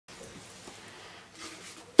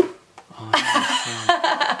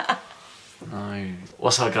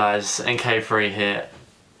What's up guys, NK3 here,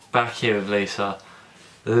 back here with Lisa,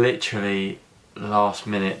 literally last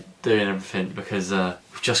minute doing everything because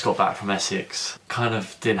we've just got back from Essex. Kind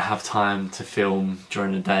of didn't have time to film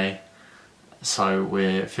during the day, so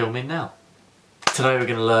we're filming now. Today we're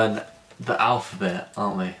going to learn the alphabet,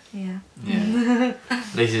 aren't we? Yeah. Yeah.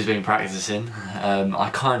 Lisa's been practicing, I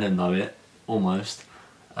kind of know it, almost.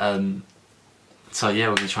 So yeah,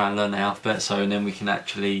 we're going to try and learn the alphabet and then we can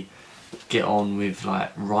actually get on with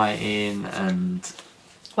like writing and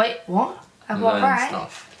Wait, what? I've got learn right?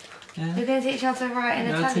 stuff. Yeah. You're going to teach me how to write in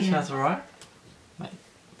You're Italian? going to teach you how to write? Mate,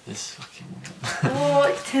 this fucking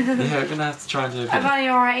What? yeah, we're going to have to try and do a bit. I'm only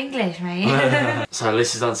alright English, mate. So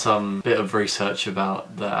Lisa's done some bit of research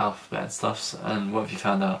about the alphabet and stuff, and what have you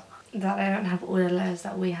found out? That they don't have all the letters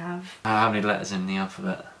that we have. How many letters in the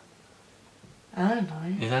alphabet? I don't know.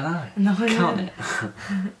 You don't know? No, I Count don't. it.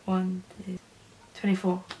 1, 2,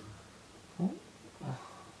 24.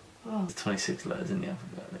 Oh. There's 26 letters in the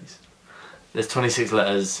alphabet at least. There's 26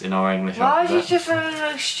 letters in our English Why alphabet. would you just make me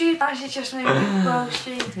look stupid? Actually just make me look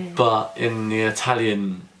stupid. But in the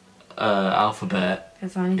Italian alphabet,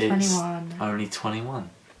 It's only 21. Only 21.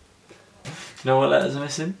 You know what letters are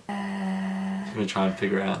missing? I'm I'm going to try and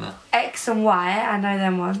figure it out now. X and Y, I know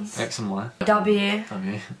them ones. X and Y. W.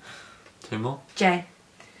 W. Two more. J.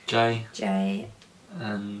 J. J.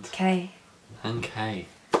 And K. K.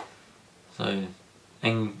 So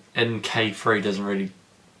NK3 doesn't really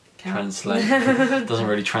translate. Doesn't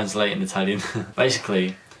really translate in Italian.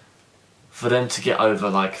 Basically, for them to get over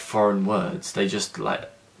like foreign words, they just like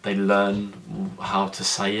they learn how to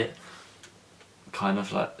say it. Kind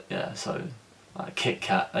of like, yeah. So like Kit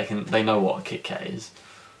Kat, they know what a Kit Kat is.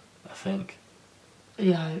 I think.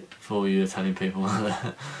 Yeah. For all you Italian people,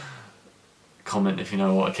 comment if you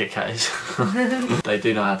know what a Kit Kat is. They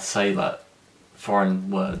do know how to say like foreign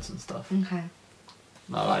words and stuff. Okay.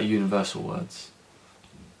 Like universal words.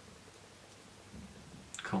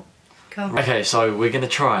 Cool. Cool. Okay, so we're gonna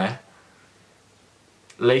try.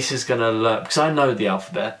 Lisa's gonna learn, because I know the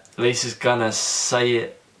alphabet. Lisa's gonna say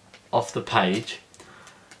it off the page.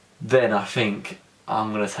 Then I think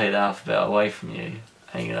I'm gonna take the alphabet away from you,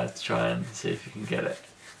 and you're gonna have to try and see if you can get it.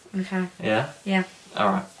 Okay. Yeah? Yeah.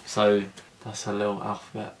 Alright, so that's a little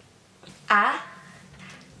alphabet. A.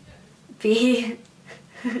 B.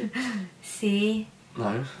 C.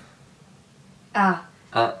 No. A.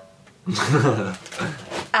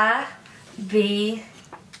 A. B.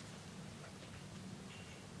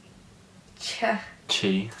 Ch.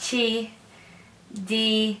 Chi. Chi.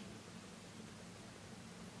 D.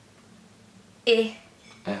 I. E.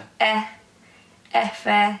 F.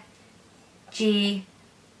 G.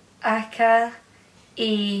 H.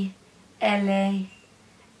 I. L.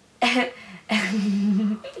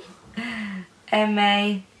 M.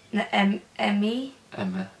 A. M. E.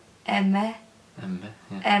 M. M. M.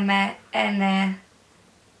 Yeah. M. N.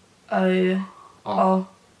 O. O.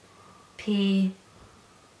 P.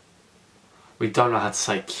 We don't know how to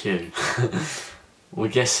say Q. We're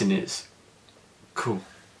guessing it's cool.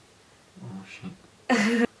 Oh shit.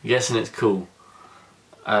 We're guessing it's cool.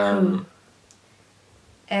 Cool.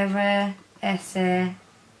 R. S.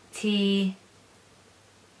 T.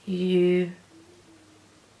 U.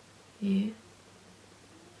 U.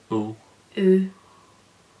 U. U.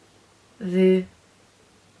 V.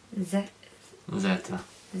 Z. Zeta.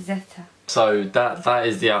 Zeta. So that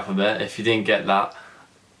is the alphabet. If you didn't get that,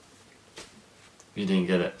 you didn't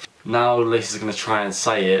get it. Now Lisa's gonna try and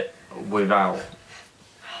say it without.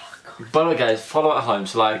 By the way, guys, follow at home.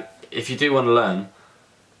 So like, if you do want to learn,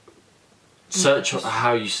 search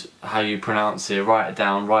how you pronounce it. Write it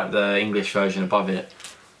down. Write the English version above it.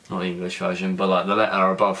 Not the English version, but like the letter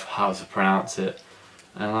above how to pronounce it.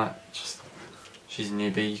 And like, just she's a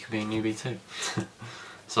newbie. You can be a newbie too.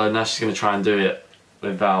 So now she's gonna try and do it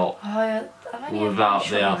without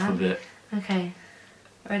the alphabet. Okay.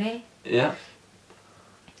 Ready? Yeah.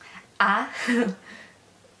 A.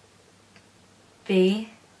 B.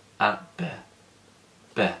 A. B.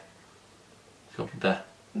 B. It's got B.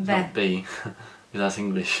 It's not B. Because that's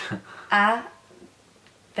English. A.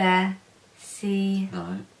 B. C.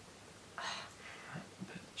 No.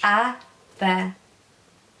 A. B.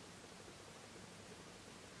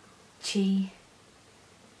 Chi. E.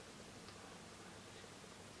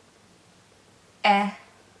 I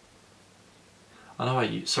know what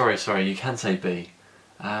you. Sorry. You can say B.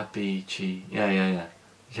 A, B, G. Yeah. You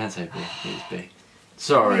can say B. It's B.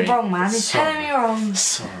 Sorry. You're wrong, man. You're telling me wrong.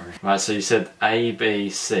 Sorry. Right. So you said A, B,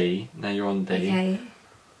 C. Now you're on D. Okay.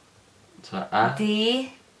 So A.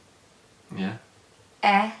 D. Yeah.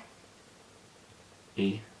 E.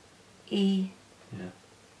 E. E. Yeah.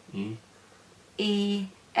 E. E,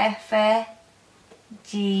 F,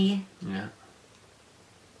 G. Yeah.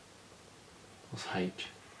 What's H?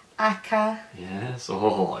 Aka. Yes.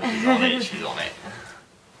 Oh, she's on it. She's on it.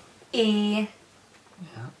 E.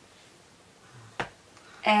 Yeah.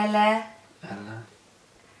 L. Ella.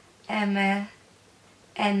 M.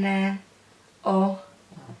 N. O.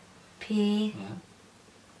 P. Yeah.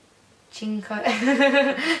 Cinco.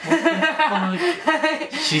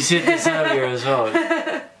 She said this earlier as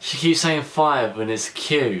well. She keeps saying 5 when it's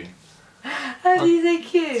Q. How do you say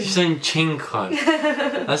Q? She's saying cinco.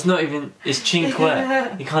 That's not even. It's cinque.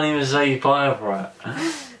 You can't even say 5 right.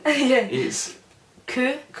 Yeah. It's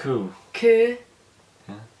Q. cool. Q.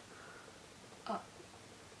 Yeah.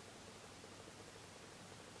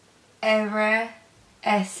 R.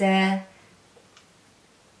 S.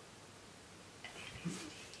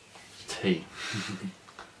 T.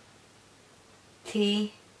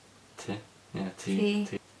 T. T. Yeah, T. T.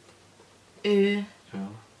 T. U. Cool.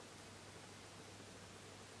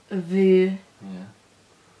 V. Yeah.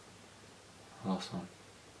 Last one.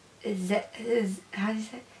 Z. How do you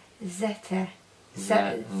say? Zeta.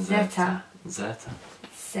 Zeta. Zeta. Zeta.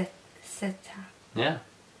 Zeta. Yeah.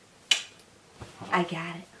 I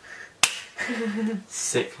got it.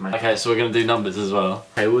 Sick, man. Okay, so we're gonna do numbers as well.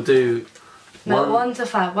 Okay, we'll do. No, 1 to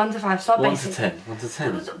 5. 1 to 5. Start 1 basic. to 10. 1 to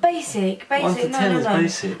 10. Basic. 1 to 10 is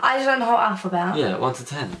basic. I just learned the whole alphabet. Yeah, 1 to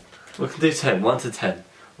 10. We can do 10. 1 to 10.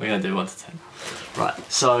 We're gonna do 1 to 10.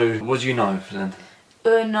 Right. So, what do you know for then?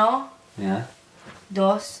 Uno. Yeah.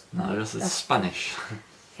 Dos. No, this is Spanish.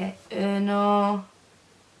 Okay. Uno.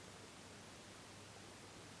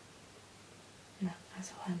 No,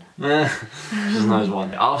 that's one. She just knows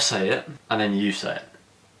one. I'll say it, and then you say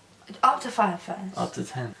it. Up to 5 first. Up to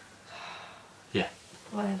 10. Yeah.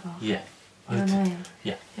 Whatever. Yeah. You're annoying.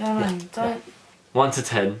 Yeah. You're annoying. Don't. 1 to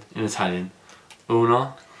 10 in Italian.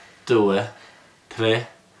 1, 2, 3,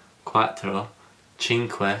 4, 5,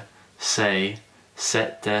 6,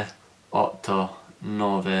 7, 8,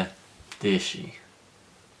 9, 10.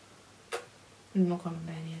 I'm not gonna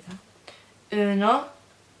know any of that. Uno.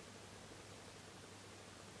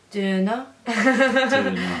 Duno.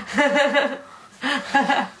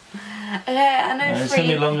 Yeah, I know It's 3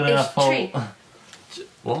 only longer than I is tree. thought.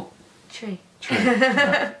 What? Tree. Tree. No.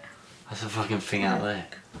 That's a fucking thing out there.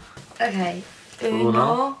 Okay. Uno.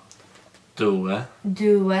 Uno. 2,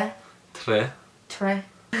 Due. 3, Tre.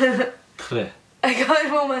 3. I got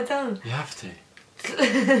it on my tongue. You have to.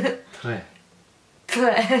 3. Tre.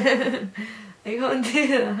 I can't do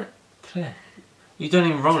that. 3. You don't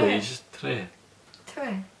even roll it, Tre. it's just 3.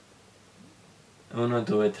 Tre. 1,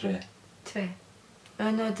 2, 3. Tre.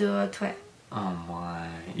 Uno, due, tre. Oh my.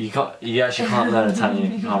 You actually can't learn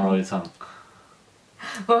Italian if you can't roll your tongue.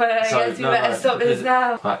 Well, I So, guess you no, better no, stop this because-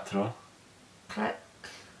 now. Quattro. Quattro.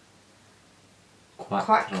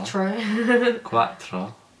 Quattro.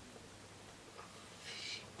 Quattro.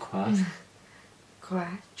 Quattro.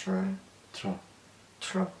 Quattro. Tro.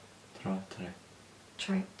 Tro. Tro. Tre.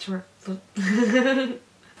 Tre. Tro.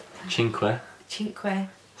 Cinque. Cinque.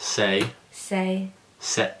 Sei. Sei.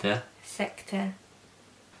 Sette. Secte.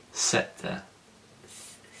 Sette.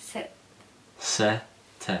 Set.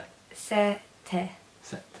 Sette. Sete.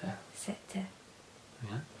 Sette. Sete.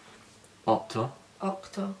 Yeah. Otto.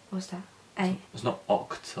 Octo. What's that? A. It's not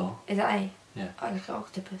octo. Is that A? Yeah. Oh, like an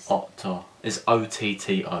octopus. Otto. It's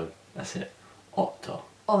O-T-T-O. That's it. Otto.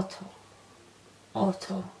 Otto.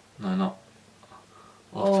 Otto. No, not.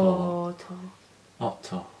 Otto. Otto.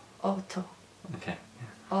 Otto. Otto. Okay.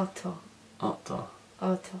 Otto. Otto.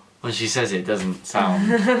 Otto. When she says it doesn't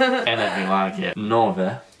sound anything like it.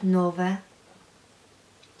 Nove. Nove.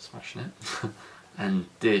 Smashing it. And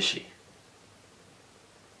dieci.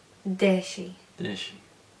 Desci. Dieci.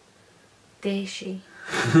 Desci.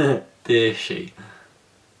 Dieci.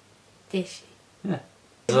 Desci. Yeah.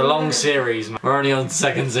 It's a long series, man. We're only on the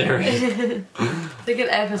second series. It's a good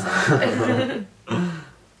episode.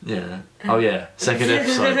 Yeah. Oh yeah. Second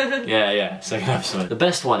episode. Yeah. Second episode. The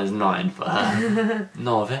best one is 9 for her.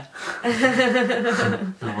 Nove.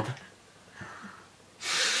 Nove.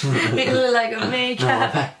 You look like a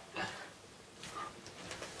meerkat. Nove.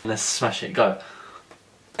 Let's smash it. Go.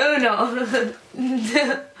 Uno.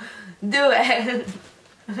 Due.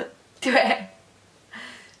 Tre.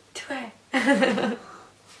 Tre.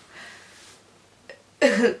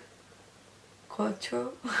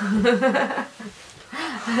 Quattro.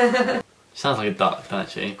 Sounds like a duck, doesn't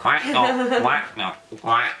she? Quack, no, quack, no,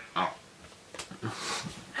 quack, no.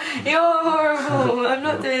 You're horrible. I'm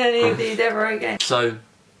not doing any of these ever again. So,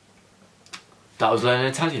 that was learning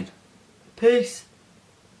Italian. Peace.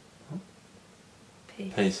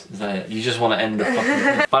 Peace. Is that it? You just want to end the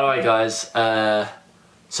fucking... By the way, guys,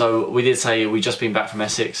 so we did say we just been back from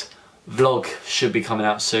Essex. Vlog should be coming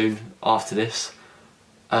out soon after this.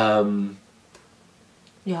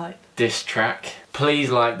 This track. Please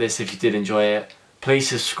like this if you did enjoy it. Please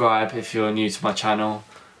subscribe if you're new to my channel.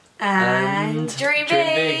 And dream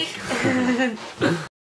big.